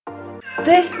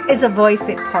This is a Voice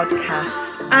It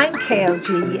podcast. I'm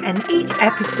KLG, and each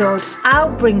episode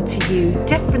I'll bring to you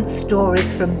different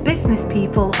stories from business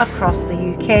people across the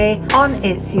UK on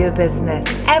It's Your Business.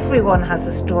 Everyone has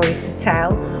a story to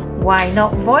tell. Why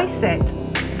not voice it?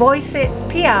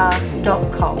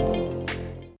 VoiceItPR.com.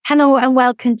 Hello and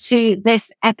welcome to this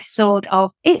episode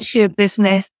of It's Your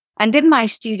Business. And in my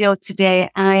studio today,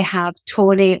 I have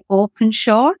Tony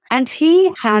Openshaw, and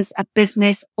he has a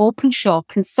business, Openshaw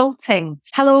Consulting.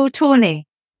 Hello, Tony.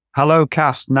 Hello,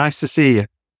 Cass. Nice to see you.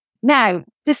 Now,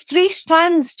 there's 3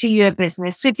 strands to your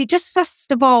business. So if you just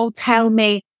first of all tell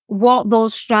me what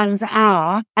those strands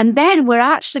are, and then we're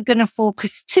actually going to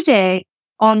focus today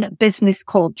on business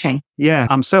coaching. Yeah,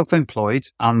 I'm self-employed,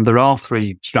 and there are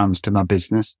 3 strands to my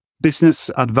business. Business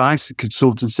advice and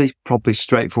consultancy, probably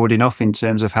straightforward enough in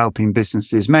terms of helping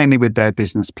businesses, mainly with their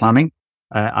business planning.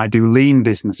 I do lean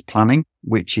business planning,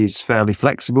 which is fairly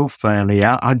flexible, fairly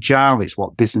agile. It's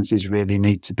what businesses really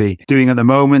need to be doing at the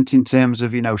moment in terms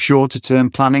of, shorter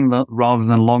term planning rather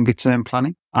than longer term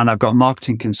planning. And I've got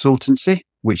marketing consultancy,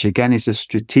 which again is a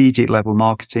strategic level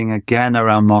marketing, again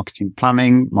around marketing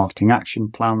planning, marketing action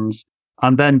plans.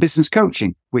 And then business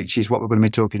coaching, which is what we're going to be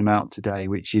talking about today,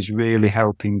 which is really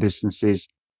helping businesses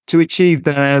to achieve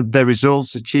their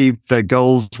results, achieve their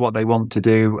goals, what they want to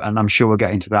do. And I'm sure we'll get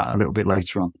into that a little bit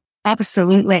later on.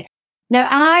 Absolutely. Now,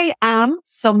 I am,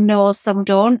 some know, some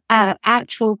don't, an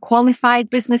actual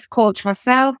qualified business coach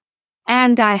myself.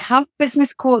 And I have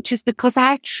business coaches because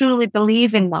I truly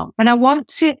believe in them. And I want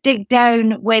to dig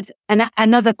down with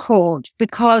another coach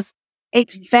because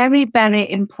it's very,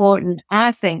 very important,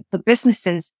 I think, for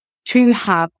businesses to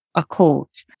have a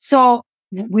coach. So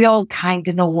we all kind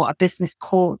of know what a business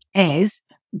coach is,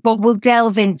 but we'll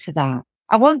delve into that.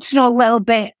 I want to know a little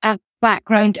bit of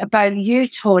background about you,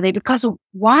 Tony, because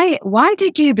why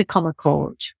did you become a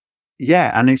coach?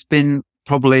 Yeah, and it's been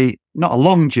probably not a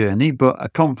long journey, but a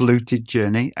convoluted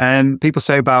journey. People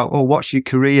say about, what's your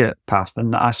career path?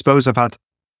 And I suppose I've had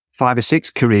 5 or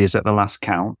 6 careers at the last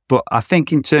count. But I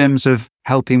think in terms of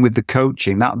helping with the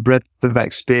coaching, that breadth of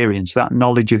experience, that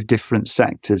knowledge of different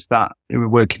sectors, that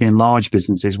working in large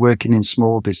businesses, working in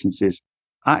small businesses,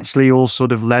 actually all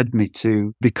sort of led me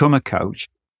to become a coach.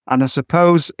 And I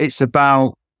suppose it's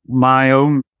about my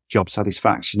own job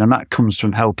satisfaction, and that comes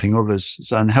from helping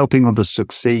others and helping others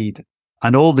succeed.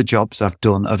 And all the jobs I've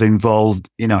done have involved,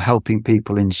 helping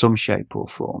people in some shape or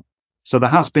form. So there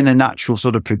has been a natural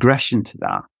sort of progression to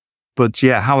that. But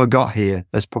yeah, how I got here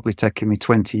has probably taken me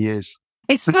 20 years.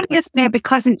 It's funny, isn't it?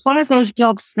 Because it's one of those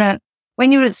jobs that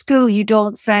when you're at school, you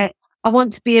don't say, I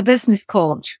want to be a business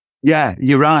coach. Yeah,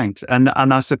 you're right. And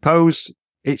I suppose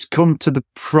it's come to the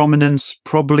prominence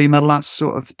probably in the last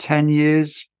sort of 10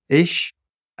 years-ish.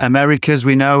 America, as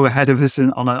we know, ahead of us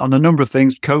on a number of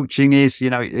things. Coaching is,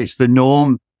 it's the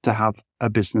norm to have a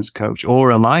business coach or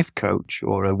a life coach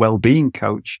or a well-being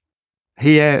coach.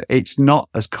 Here, it's not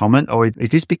as common, or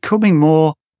it is becoming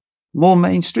more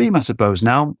mainstream, I suppose,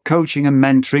 now. Coaching and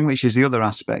mentoring, which is the other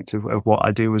aspect of what I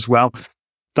do as well.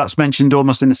 That's mentioned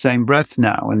almost in the same breath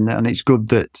now. And it's good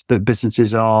that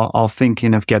businesses are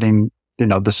thinking of getting,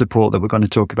 the support that we're going to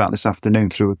talk about this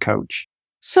afternoon through a coach.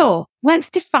 So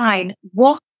let's define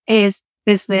what is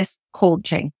business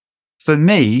coaching. For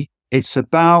me, it's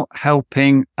about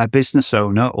helping a business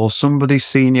owner or somebody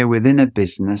senior within a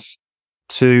business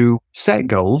to set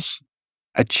goals,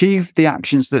 achieve the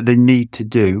actions that they need to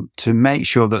do to make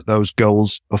sure that those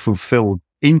goals are fulfilled.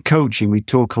 In coaching, we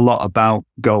talk a lot about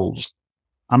goals.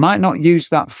 I might not use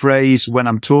that phrase when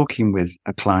I'm talking with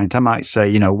a client. I might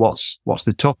say, what's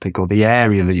the topic or the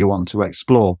area that you want to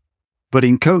explore? But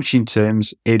in coaching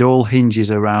terms, it all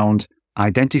hinges around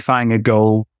identifying a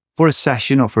goal for a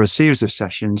session or for a series of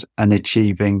sessions and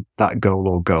achieving that goal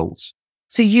or goals.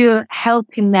 So you're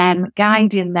helping them,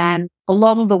 guiding them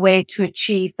along the way to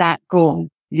achieve that goal.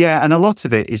 Yeah, and a lot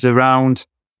of it is around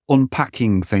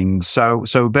unpacking things.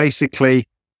 So basically,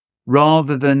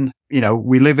 rather than,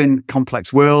 we live in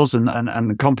complex worlds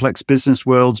and complex business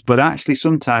worlds, but actually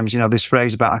sometimes, this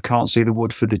phrase about I can't see the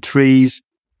wood for the trees,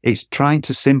 it's trying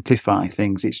to simplify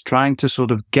things. It's trying to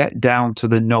sort of get down to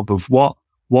the nub of what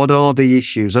are the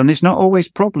issues. And it's not always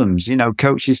problems.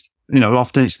 Coaches,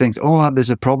 often it's things, there's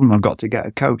a problem, I've got to get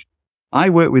a coach. I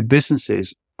work with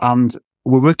businesses and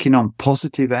we're working on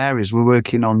positive areas. We're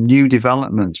working on new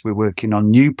developments. We're working on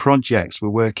new projects. We're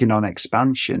working on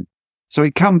expansion. So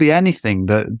it can be anything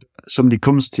that somebody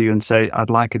comes to you and say,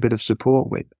 I'd like a bit of support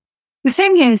with. The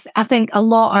thing is, I think a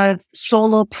lot of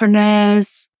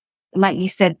solopreneurs, like you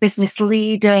said, business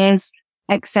leaders,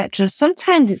 etc.,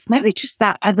 sometimes it's maybe just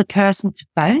that other person to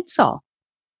bounce off.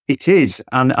 It is.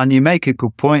 And you make a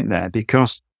good point there,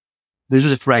 because there's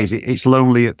just a phrase, it's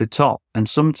lonely at the top. And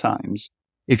sometimes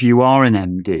if you are an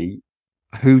MD,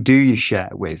 who do you share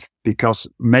with? Because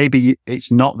maybe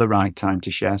it's not the right time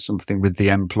to share something with the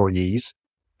employees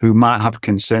who might have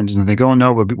concerns and they go, oh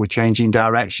no, we're changing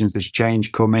directions. There's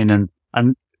change coming.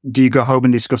 And do you go home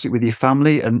and discuss it with your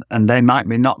family? And they might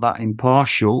be not that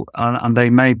impartial and they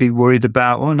may be worried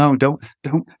about, oh no,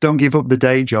 don't give up the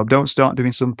day job. Don't start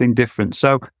doing something different.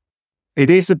 So it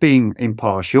is being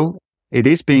impartial. It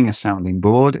is being a sounding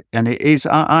board. And it is,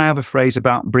 I have a phrase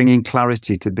about bringing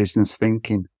clarity to business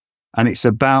thinking. And it's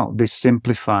about this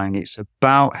simplifying. It's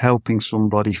about helping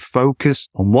somebody focus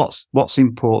on what's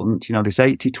important. You know, this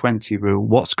 80-20 rule,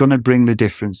 what's going to bring the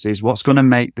differences, what's going to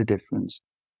make the difference.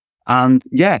 And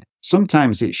yeah,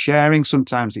 sometimes it's sharing,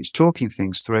 sometimes it's talking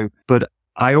things through, but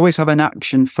I always have an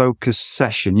action focused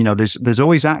session. You know, there's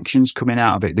always actions coming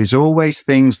out of it. There's always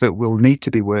things that will need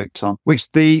to be worked on,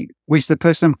 which the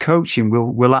person I'm coaching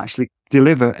will actually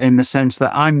deliver in the sense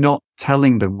that I'm not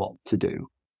telling them what to do.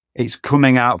 It's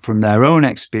coming out from their own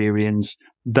experience.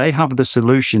 They have the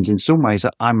solutions in some ways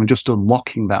that I'm just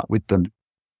unlocking that with them.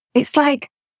 It's like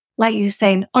you're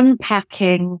saying,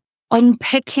 unpicking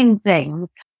things.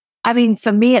 I mean,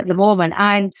 for me at the moment,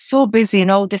 I'm so busy in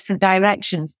all different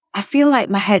directions. I feel like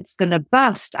my head's going to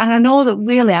burst. And I know that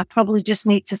really I probably just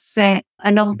need to sit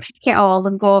and unpick it all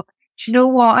and go, do you know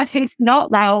what? It's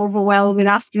not that overwhelming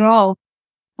after all.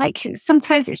 Like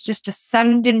sometimes it's just a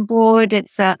sounding board.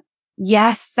 It's a,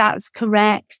 yes, that's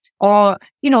correct. Or,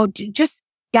 you know, just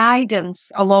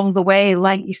guidance along the way.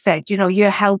 Like you said, you know,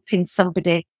 you're helping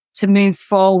somebody to move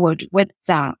forward with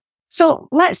that. So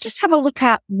let's just have a look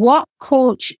at what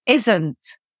coach isn't.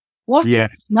 What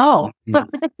it's not.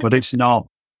 But it's not.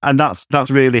 And that's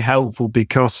really helpful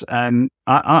because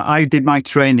I did my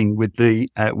training with the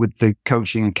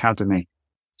coaching academy.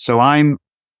 So I'm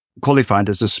qualified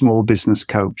as a small business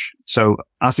coach. So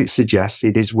as it suggests,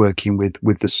 it is working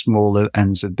with the smaller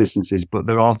ends of businesses, but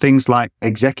there are things like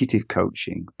executive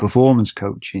coaching, performance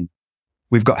coaching.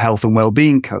 We've got health and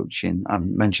well-being coaching. I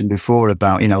mentioned before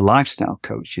about, you know, lifestyle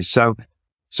coaches. So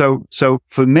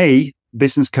for me,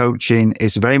 business coaching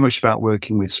is very much about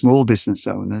working with small business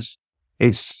owners.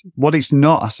 It's what it's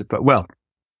not, I suppose. Well,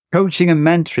 coaching and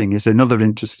mentoring is another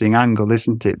interesting angle,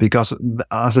 isn't it? Because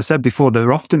as I said before,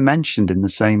 they're often mentioned in the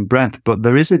same breath, but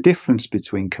there is a difference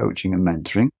between coaching and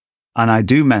mentoring. And I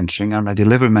do mentoring and I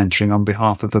deliver mentoring on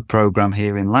behalf of a program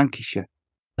here in Lancashire.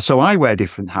 So I wear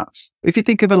different hats. If you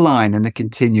think of a line and a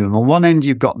continuum, on one end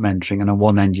you've got mentoring and on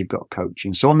one end you've got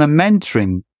coaching. So on the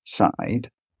mentoring side,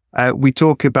 we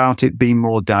talk about it being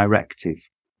more directive,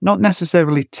 not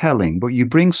necessarily telling, but you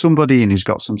bring somebody in who's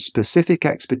got some specific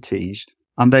expertise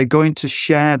and they're going to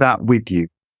share that with you.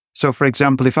 So for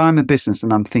example, if I'm a business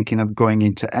and I'm thinking of going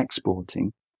into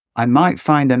exporting, I might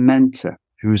find a mentor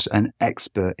who's an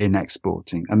expert in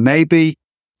exporting and maybe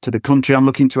to the country I'm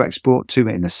looking to export to,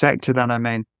 in the sector that I'm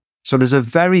in. So there's a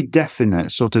very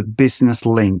definite sort of business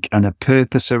link and a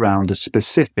purpose around a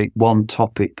specific one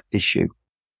topic issue.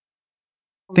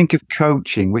 Think of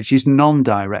coaching, which is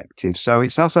non-directive. So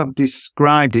it's as I've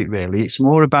described it really, it's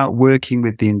more about working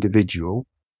with the individual,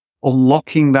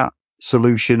 unlocking that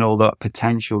solution or that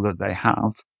potential that they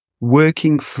have,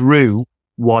 working through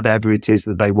whatever it is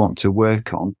that they want to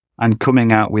work on and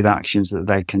coming out with actions that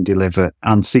they can deliver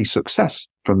and see success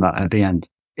from that at the end.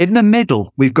 In the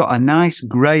middle, we've got a nice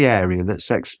grey area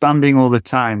that's expanding all the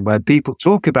time where people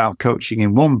talk about coaching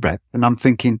in one breath and I'm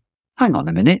thinking, hang on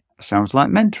a minute, that sounds like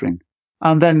mentoring.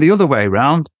 And then the other way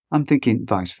around, I'm thinking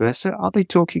vice versa. Are they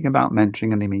talking about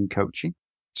mentoring and they mean coaching?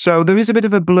 So there is a bit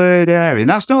of a blurred area. And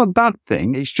that's not a bad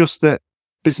thing. It's just that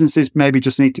businesses maybe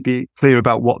just need to be clear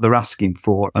about what they're asking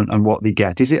for and what they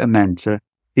get. Is it a mentor?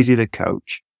 Is it a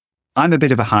coach? I'm a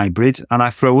bit of a hybrid and I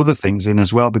throw other things in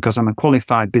as well because I'm a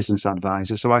qualified business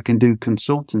advisor, so I can do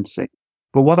consultancy.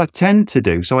 But what I tend to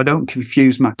do, so I don't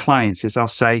confuse my clients, is I'll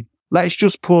say, let's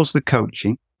just pause the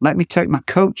coaching. Let me take my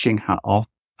coaching hat off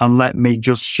and let me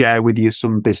just share with you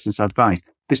some business advice.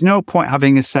 There's no point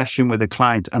having a session with a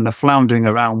client and they're floundering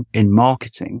around in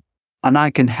marketing and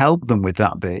I can help them with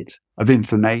that bit of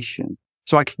information.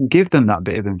 So I can give them that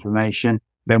bit of information.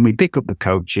 Then we pick up the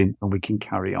coaching and we can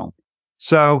carry on.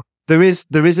 So there is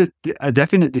a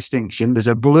definite distinction. There's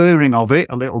a blurring of it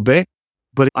a little bit,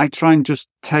 but I try and just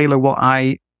tailor what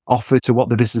I offer to what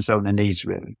the business owner needs,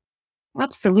 really.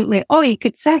 Absolutely. Oh, you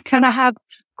could say, can I have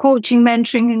coaching,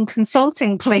 mentoring and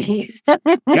consulting, please?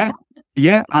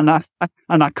 Yeah. And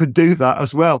I could do that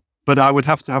as well, but I would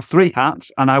have to have 3 hats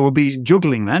and I will be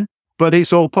juggling then, but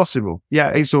it's all possible. Yeah,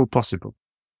 it's all possible.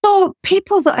 So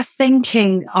people that are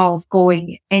thinking of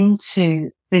going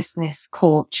into business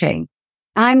coaching,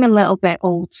 I'm a little bit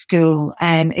old school.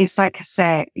 And it's like I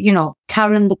say,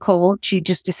 Karen, the coach, she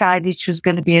just decided she was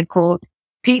going to be a coach.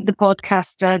 Pete, the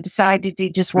podcaster, decided he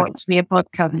just wanted to be a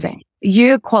podcaster.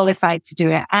 You're qualified to do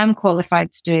it. I'm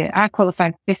qualified to do it. I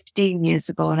qualified 15 years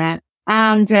ago now.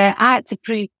 And I had to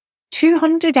pre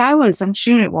 200 hours, I'm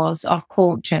sure it was, of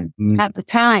coaching at the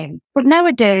time. But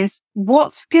nowadays,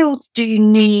 what skills do you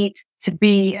need to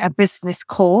be a business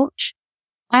coach?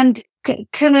 And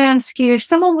can I ask you, if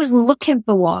someone was looking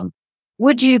for one,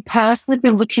 would you personally be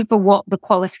looking for what the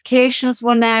qualifications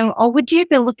were now? Or would you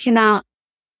be looking at,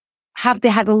 have they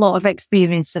had a lot of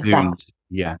experience of that?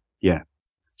 Yeah.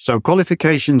 So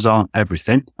qualifications aren't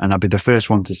everything. And I'll be the first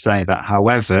one to say that.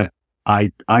 However,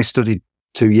 I studied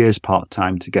 2 years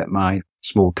part-time to get my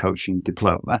small coaching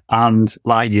diploma. And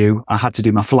like you, I had to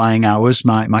do my flying hours,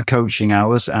 my coaching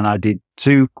hours, and I did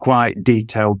 2 quite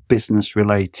detailed business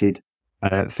related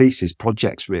thesis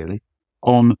projects really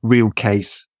on real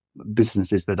case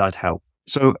businesses that I'd help.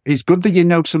 So it's good that you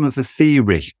know some of the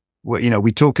theory.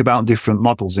 We talk about different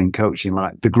models in coaching,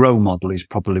 like the GROW model is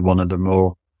probably one of the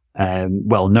more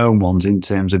well-known ones in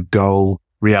terms of goal,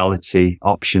 reality,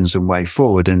 options and way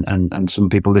forward. And some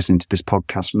people listening to this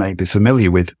podcast may be familiar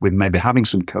with maybe having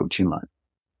some coaching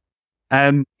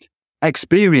like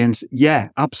experience. Yeah,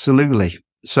 absolutely.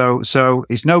 So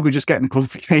it's no good just getting the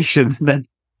qualification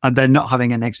and then not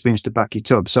having any experience to back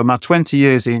it up. So my 20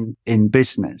 years in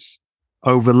business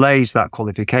overlays that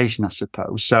qualification, I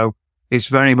suppose. So it's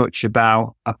very much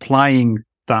about applying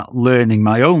that learning,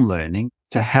 my own learning,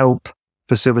 to help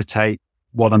facilitate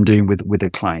what I'm doing with a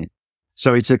client.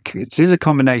 So it is a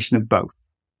combination of both.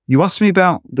 You asked me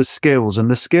about the skills, and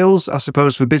the skills, I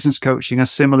suppose, for business coaching are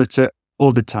similar to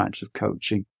other types of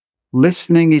coaching.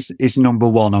 Listening is number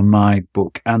one on my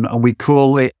book, and we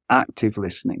call it active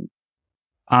listening.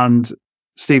 And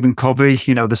Stephen Covey,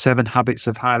 the 7 Habits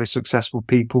of Highly Successful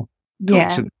People.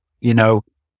 Yeah.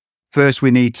 First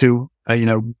we need to,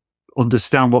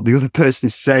 understand what the other person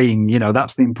is saying.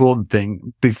 That's the important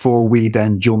thing before we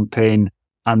then jump in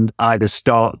and either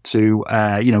start to,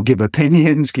 give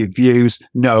opinions, give views.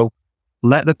 No,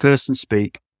 let the person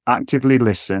speak, actively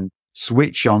listen,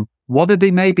 switch on. What are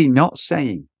they maybe not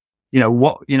saying?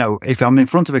 If I'm in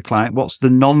front of a client, what's the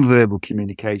non-verbal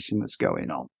communication that's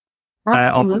going on?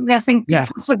 Absolutely. I think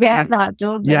people forget that,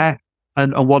 don't they? Yeah.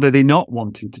 And what are they not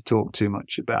wanting to talk too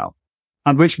much about?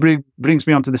 And which brings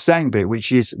me on to the second bit,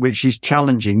 which is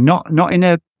challenging, not in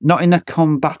a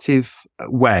combative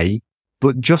way,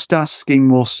 but just asking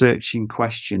more searching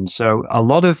questions. So a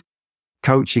lot of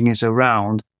coaching is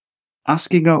around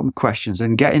asking open questions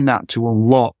and getting that to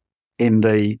unlock in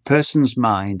the person's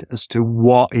mind as to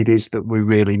what it is that we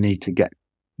really need to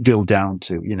drill down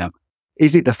to.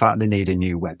 Is it the fact they need a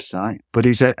new website? But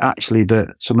is it actually that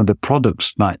some of the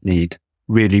products might need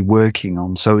really working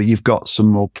on? So you've got some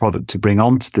more product to bring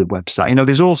onto the website.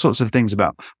 There's all sorts of things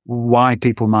about why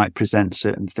people might present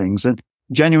certain things. And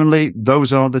genuinely,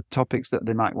 those are the topics that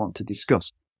they might want to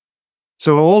discuss.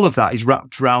 So all of that is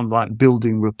wrapped around like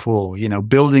building rapport,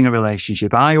 building a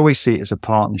relationship. I always see it as a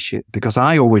partnership because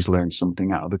I always learn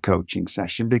something out of a coaching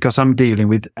session because I'm dealing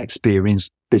with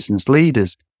experienced business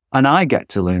leaders. And I get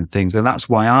to learn things. And that's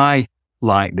why I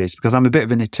like this, because I'm a bit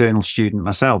of an eternal student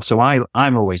myself. So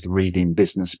I'm always reading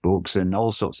business books and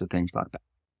all sorts of things like that.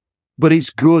 But it's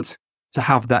good to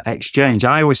have that exchange.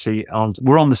 I always see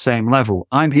we're on the same level.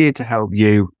 I'm here to help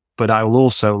you, but I will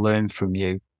also learn from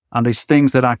you. And there's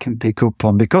things that I can pick up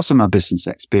on because of my business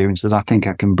experience that I think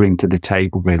I can bring to the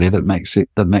table really that makes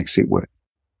it work.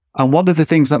 And one of the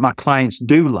things that my clients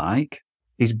do like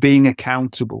is being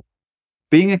accountable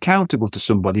to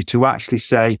somebody to actually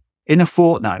say, in a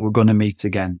fortnight, we're going to meet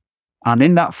again. And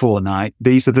in that fortnight,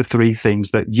 these are the 3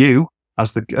 things that you,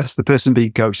 as the person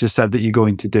being coached, has said that you're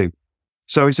going to do.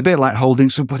 So it's a bit like holding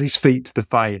somebody's feet to the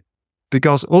fire,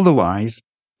 because otherwise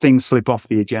things slip off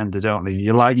the agenda, don't they?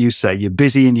 Like you say, you're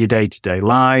busy in your day-to-day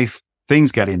life,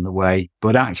 things get in the way,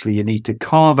 but actually you need to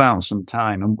carve out some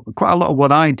time. And quite a lot of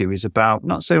what I do is about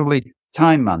not solely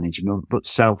time management, but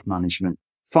self-management.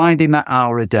 Finding that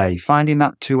hour a day, finding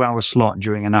that 2-hour slot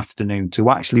during an afternoon to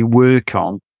actually work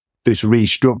on this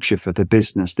restructure for the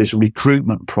business, this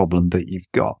recruitment problem that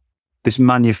you've got, this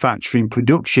manufacturing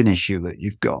production issue that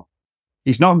you've got.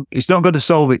 It's not going to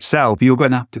solve itself. You're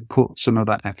going to have to put some of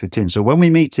that effort in. So when we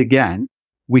meet again,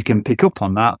 we can pick up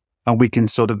on that and we can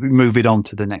sort of move it on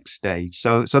to the next stage.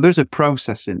 So there's a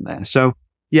process in there. So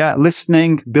yeah,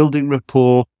 listening, building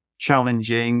rapport,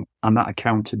 challenging, and that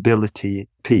accountability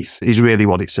piece is really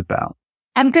what it's about.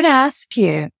 I'm going to ask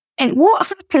you, and what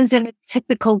happens in a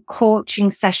typical coaching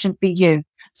session for you?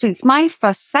 So it's my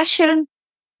first session.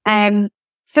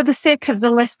 for the sake of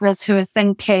the listeners who are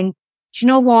thinking, do you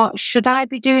know what? Should I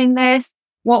be doing this?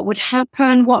 What would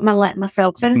happen? What am I letting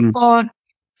myself in for?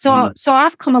 So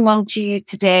I've come along to you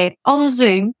today on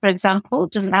Zoom, for example.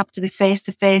 It doesn't have to be face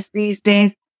to face these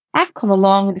days. I've come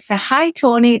along and say, hi,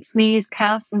 Tony, it's me, it's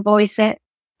Kath and Voice It.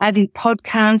 I do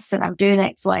podcasts and I'm doing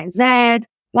X, Y, and Z,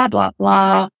 blah, blah,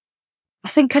 blah. I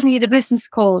think I need a business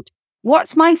coach.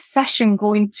 What's my session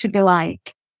going to be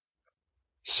like?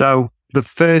 So the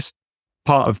first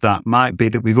part of that might be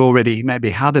that we've already maybe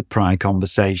had a prior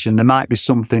conversation. There might be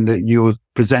something that you're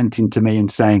presenting to me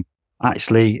and saying,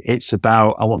 actually, it's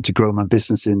about, I want to grow my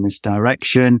business in this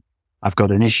direction. I've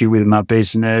got an issue with my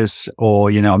business,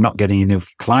 or, I'm not getting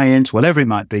enough clients, whatever it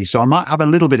might be. So I might have a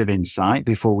little bit of insight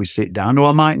before we sit down, or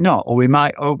I might not, or we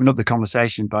might open up the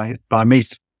conversation by me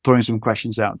throwing some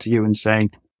questions out to you and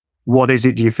saying, what is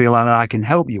it do you feel that I can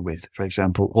help you with, for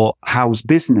example, or how's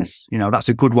business? That's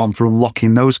a good one for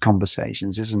unlocking those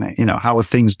conversations, isn't it? How are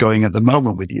things going at the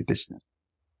moment with your business?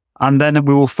 And then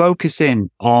we will focus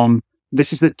in on,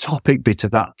 this is the topic bit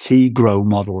of that T-Grow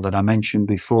model that I mentioned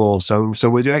before. So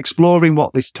we're exploring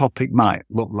what this topic might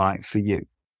look like for you.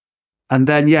 And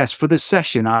then, yes, for the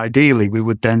session, ideally, we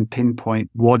would then pinpoint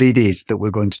what it is that we're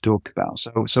going to talk about.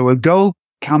 So a goal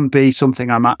can be something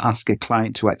I might ask a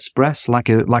client to express, like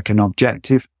an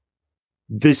objective.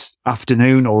 This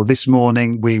afternoon or this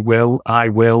morning, I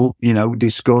will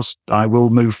discuss, I will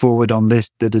move forward on this,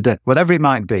 whatever it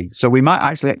might be. So we might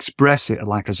actually express it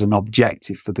like as an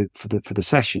objective for the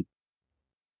session.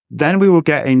 Then we will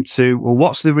get into, well,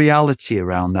 what's the reality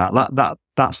around that?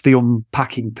 That's the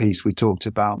unpacking piece we talked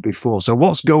about before. So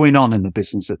what's going on in the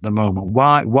business at the moment?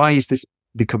 Why is this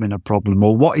becoming a problem,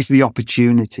 or what is the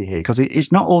opportunity here? Because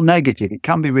it's not all negative. It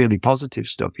can be really positive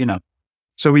stuff,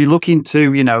 So we're looking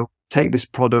to, take this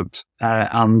product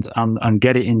and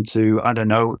get it into, I don't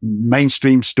know,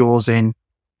 mainstream stores in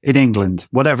England,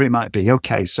 whatever it might be.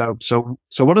 Okay, so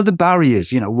what are the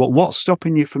barriers? What's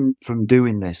stopping you from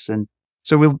doing this? And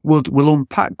so we'll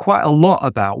unpack quite a lot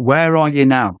about where are you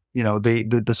now?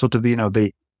 The sort of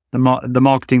the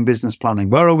marketing business planning.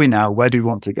 Where are we now? Where do we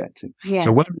want to get to? Yeah.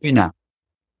 So where are we now?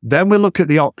 Then we look at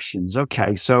the options.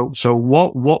 Okay, so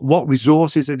what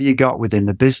resources have you got within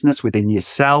the business, within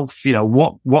yourself?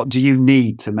 What do you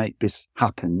need to make this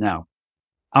happen now?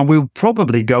 And we'll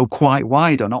probably go quite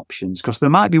wide on options, because there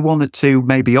might be one or two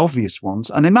maybe obvious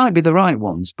ones, and they might be the right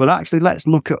ones. But actually, let's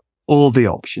look at all the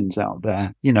options out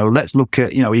there. Let's look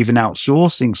at even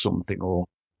outsourcing something, or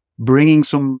bringing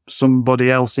somebody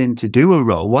else in to do a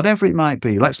role, whatever it might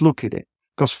be. Let's look at it,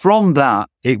 because from that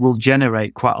it will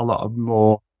generate quite a lot of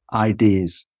more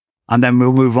ideas. And then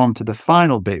we'll move on to the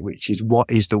final bit, which is,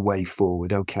 what is the way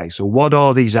forward? Okay, so what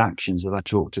are these actions that I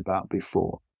talked about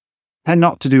before? Tend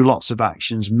not to do lots of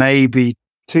actions, maybe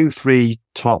 2, 3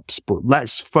 tops, but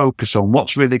let's focus on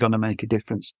what's really going to make a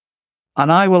difference.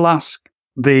 And I will ask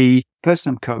the person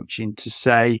I'm coaching to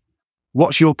say,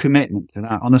 what's your commitment to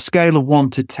that? On a scale of 1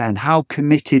 to 10, how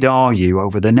committed are you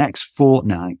over the next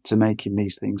fortnight to making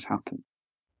these things happen?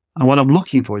 And what I'm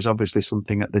looking for is obviously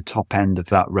something at the top end of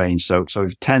that range. So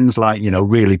if 10's like,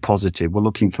 really positive, we're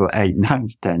looking for 8,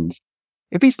 9s, 10s.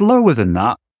 If it's lower than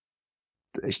that,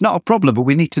 it's not a problem, but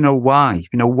we need to know why.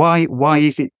 Why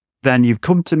is it then you've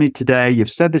come to me today, you've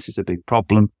said this is a big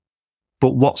problem,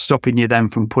 but what's stopping you then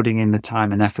from putting in the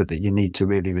time and effort that you need to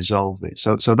really resolve it?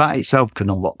 So that itself can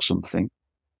unlock something.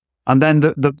 And then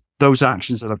those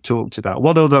actions that I've talked about,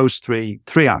 what are those three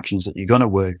actions that you're going to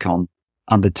work on?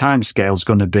 And the time scale is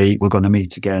going to be, we're going to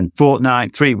meet again,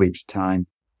 fortnight, 3 weeks time.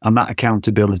 And that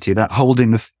accountability, that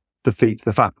holding the feet to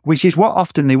the fire, which is what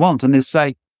often they want. And they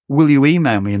say, will you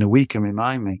email me in a week and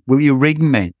remind me? Will you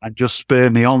ring me and just spur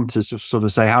me on to sort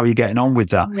of say, how are you getting on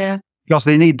with that? Yeah. Because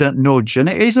they need that nudge. And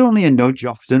it is only a nudge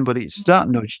often, but it's that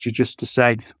nudge just to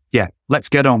say, yeah, let's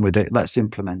get on with it. Let's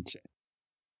implement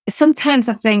it. Sometimes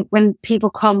I think when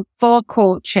people come for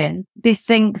coaching, they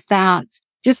think that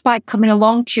just by coming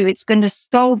along to you, it's going to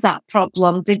solve that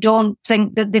problem. They don't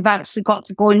think that they've actually got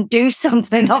to go and do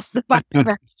something off the back of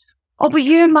it. Oh, but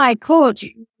you're my coach.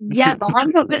 Yeah, but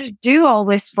I'm not going to do all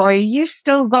this for you. You've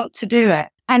still got to do it.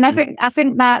 And I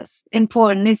think that's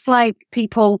important. It's like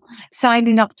people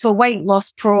signing up to a weight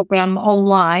loss program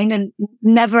online and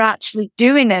never actually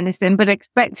doing anything, but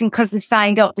expecting because they've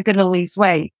signed up, they're going to lose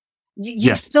weight.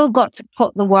 You've still got to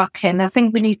put the work in. I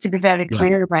think we need to be very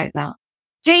clear about that.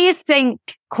 Do you think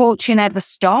coaching ever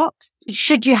stops?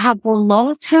 Should you have one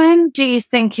long term? Do you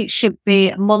think it should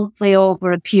be monthly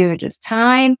over a period of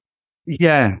time?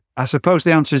 Yeah, I suppose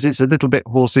the answer is it's a little bit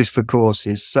horses for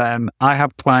courses. I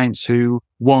have clients who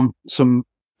want some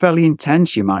fairly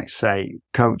intense, you might say,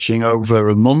 coaching over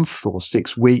a month or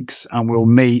 6 weeks, and we'll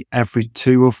meet every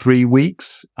 2 or 3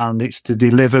 weeks. And it's to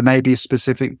deliver maybe a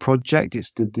specific project.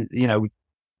 It's to,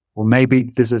 or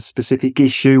maybe there's a specific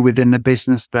issue within the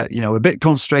business that, a bit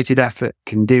concentrated effort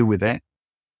can deal with it.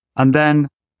 And then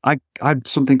I have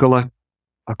something called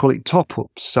I call it top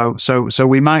ups. So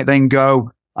we might then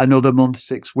go another month,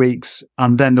 6 weeks,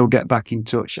 and then they'll get back in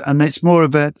touch. And it's more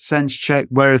of a sense check.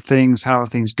 Where are things? How are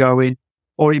things going?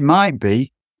 Or it might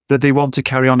be that they want to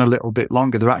carry on a little bit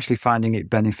longer. They're actually finding it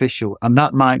beneficial. And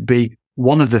that might be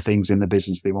one of the things in the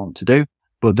business they want to do,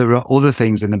 but there are other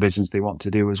things in the business they want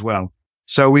to do as well.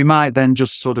 So we might then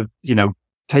just sort of,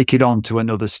 take it on to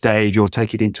another stage or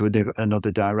take it into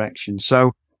another direction.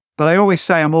 So, but I always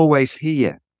say I'm always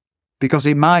here, because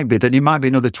it might be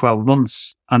another 12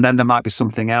 months and then there might be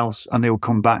something else and they'll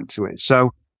come back to it.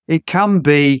 So it can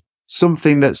be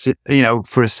something that's,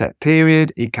 for a set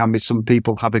period. It can be some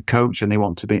people have a coach and they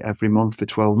want to be every month for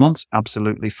 12 months.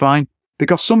 Absolutely fine.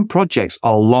 Because some projects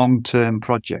are long-term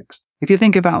projects. If you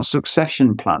think about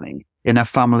succession planning in a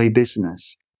family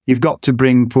business, you've got to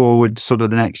bring forward sort of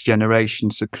the next generation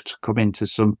to come into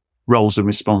some roles and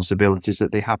responsibilities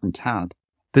that they haven't had.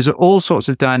 There's all sorts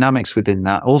of dynamics within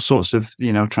that, all sorts of,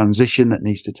 transition that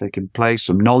needs to take place,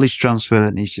 some knowledge transfer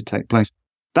that needs to take place.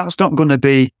 That's not going to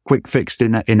be quick fixed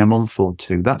in a month or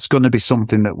two. That's going to be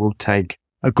something that will take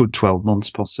a good 12 months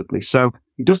possibly. So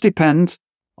it does depend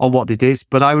on what it is,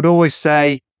 but I would always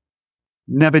say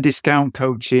never discount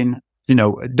coaching.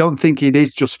 Don't think it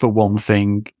is just for one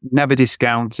thing. Never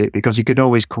discount it, because you could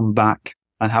always come back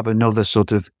and have another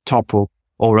sort of top up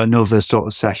or another sort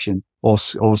of session or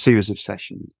series of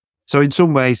sessions. So in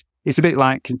some ways, it's a bit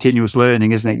like continuous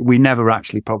learning, isn't it? We never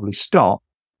actually probably stop,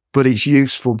 but it's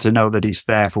useful to know that it's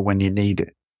there for when you need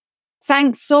it.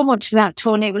 Thanks so much for that,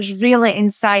 Tony. It was really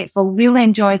insightful. Really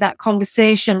enjoyed that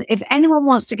conversation. If anyone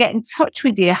wants to get in touch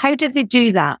with you, how do they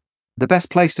do that? The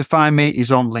best place to find me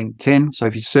is on LinkedIn. So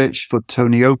if you search for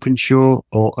Tony Openshaw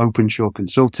or Openshaw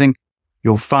Consulting,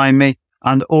 you'll find me.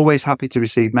 And always happy to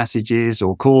receive messages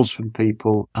or calls from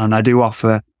people. And I do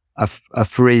offer a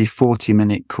free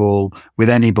 40-minute call with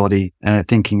anybody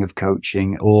thinking of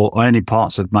coaching or any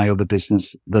parts of my other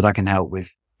business that I can help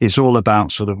with. It's all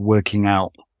about sort of working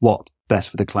out what's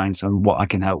best for the clients and what I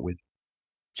can help with.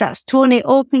 That's Tony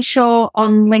Openshaw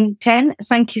on LinkedIn.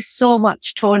 Thank you so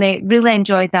much, Tony. Really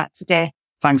enjoyed that today.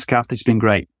 Thanks, Kath. It's been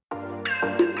great.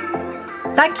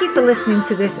 Thank you for listening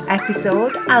to this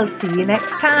episode. I'll see you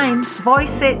next time.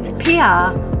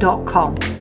 VoiceItPR.com.